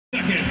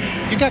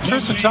You got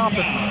Tristan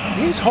Thompson.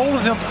 He's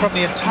holding him from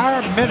the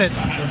entire minute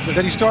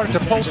that he started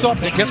to post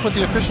up, and guess what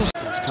the officials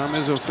said? Tom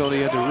Izzo felt he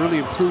had to really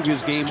improve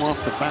his game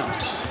off the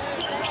bounce.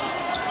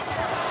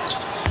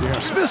 J.R.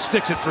 Smith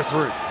sticks it for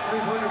three.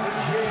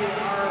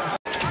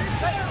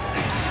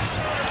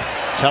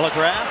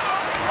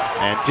 Telegraph,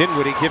 and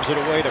Dinwiddie gives it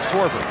away to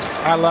Corbin.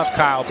 I love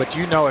Kyle, but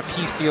you know if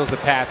he steals a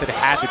pass, it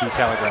had to be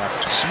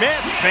telegraphed.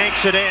 Smith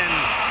banks it in.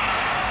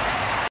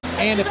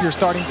 And if your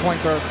starting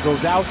point guard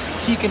goes out,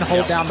 he can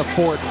hold down the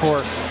fort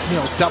for,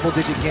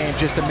 double-digit games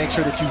just to make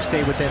sure that you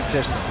stay within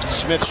system.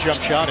 Smith's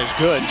jump shot is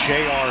good.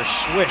 J.R.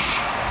 swish.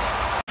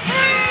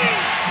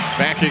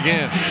 Back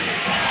again.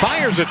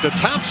 Fires it to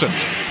Thompson.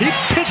 He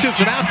pitches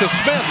it out to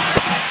Smith.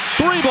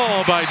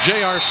 3-ball by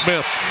J.R.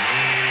 Smith.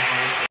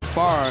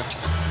 Far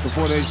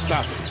before they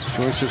stop it.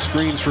 Choice of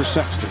screens for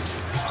Sexton.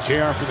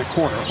 J.R. from the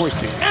corner,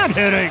 hoisting and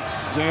hitting.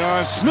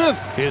 J.R. Smith,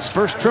 his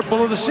first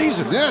triple of the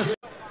season. Yes.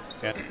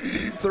 And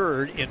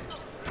third in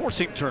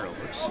forcing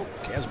turnovers.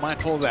 Cavs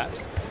mindful of that.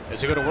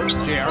 Is it going to work?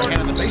 J.R.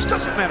 hand in the face.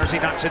 Doesn't matter as he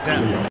knocks it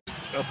down. A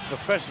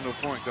professional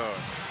point guard.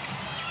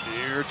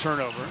 Here,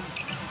 turnover.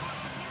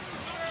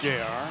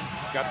 J.R.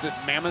 got the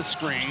mammoth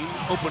screen.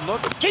 Open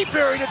look. He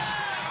buried it.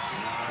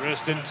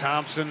 Tristan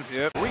Thompson.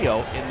 Yep.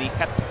 Rio in the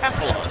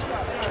heptathlon.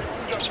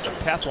 The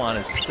pentathlon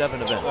is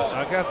 7 events.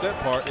 I got that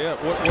part, yeah.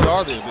 What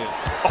are the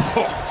events?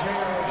 Oh.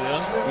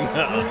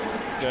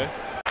 Yeah? Okay.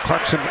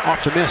 Clarkson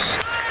off to miss.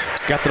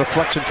 Got the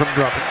deflection from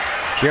Drummond.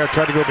 J.R.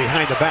 tried to go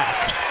behind the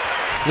back.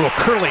 Little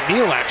curling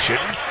kneel action.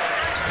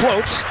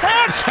 Floats.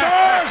 And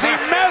scores! He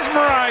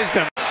mesmerized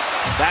him.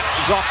 That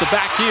is off the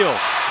back heel.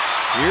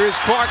 Here is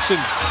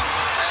Clarkson.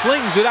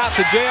 Slings it out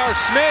to J.R.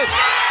 Smith.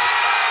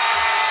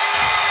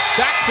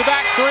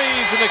 Back-to-back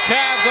threes, and the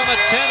Cavs on a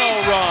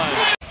 10-0 run.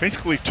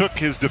 Basically took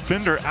his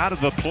defender out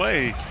of the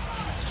play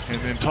and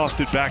then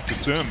tossed it back to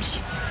Sims.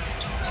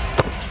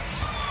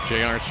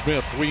 J.R.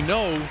 Smith, we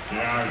know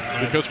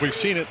because we've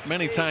seen it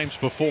many times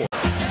before.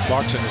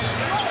 Clarkson is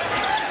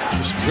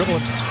just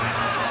dribbling.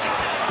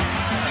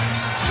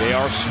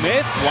 J.R.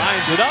 Smith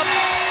lines it up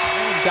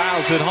and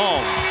dials it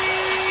home.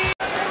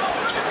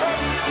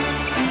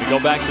 We go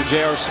back to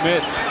J.R.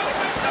 Smith.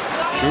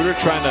 Schroeder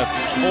trying to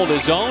hold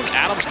his own.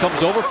 Adams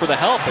comes over for the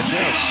help, and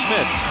J.R.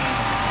 Smith.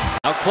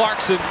 Now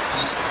Clarkson,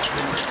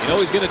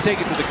 he's going to take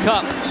it to the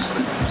cup.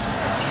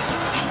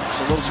 It's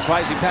a little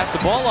surprised he passed the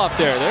ball off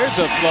there. There's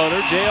a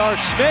floater, J.R.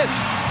 Smith.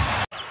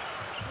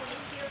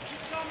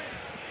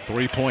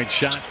 3-point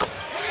shot.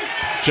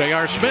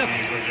 J.R. Smith.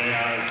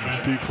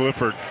 Steve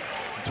Clifford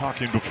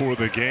talking before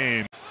the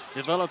game.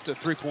 Developed a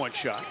 3-point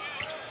shot.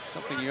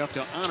 Something you have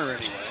to honor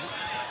anyway.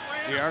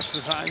 J.R.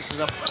 sizes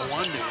up a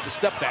 1, the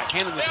step back,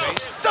 hand in the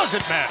face.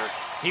 Doesn't matter.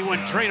 He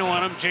went Drano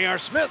on him, J.R.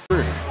 Smith.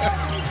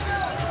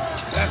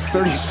 That's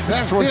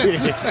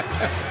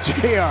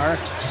 36-28. J.R.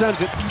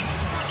 sends it.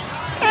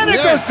 And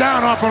it goes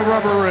down off a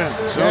rubber rim.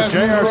 So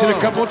J.R.'s hit a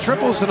couple of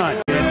triples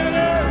tonight.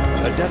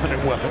 A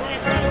definite weapon.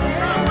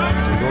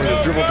 During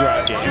his dribble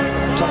drive game.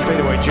 Tough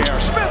fadeaway, J.R.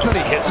 Smith, and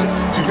he hits it.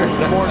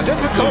 The more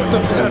difficult, the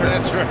better.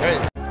 That's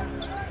right.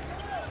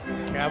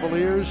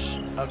 Cavaliers,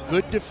 a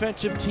good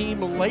defensive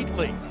team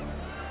lately.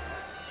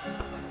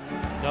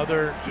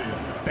 Another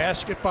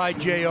basket by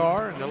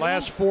JR in the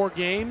last 4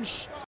 games.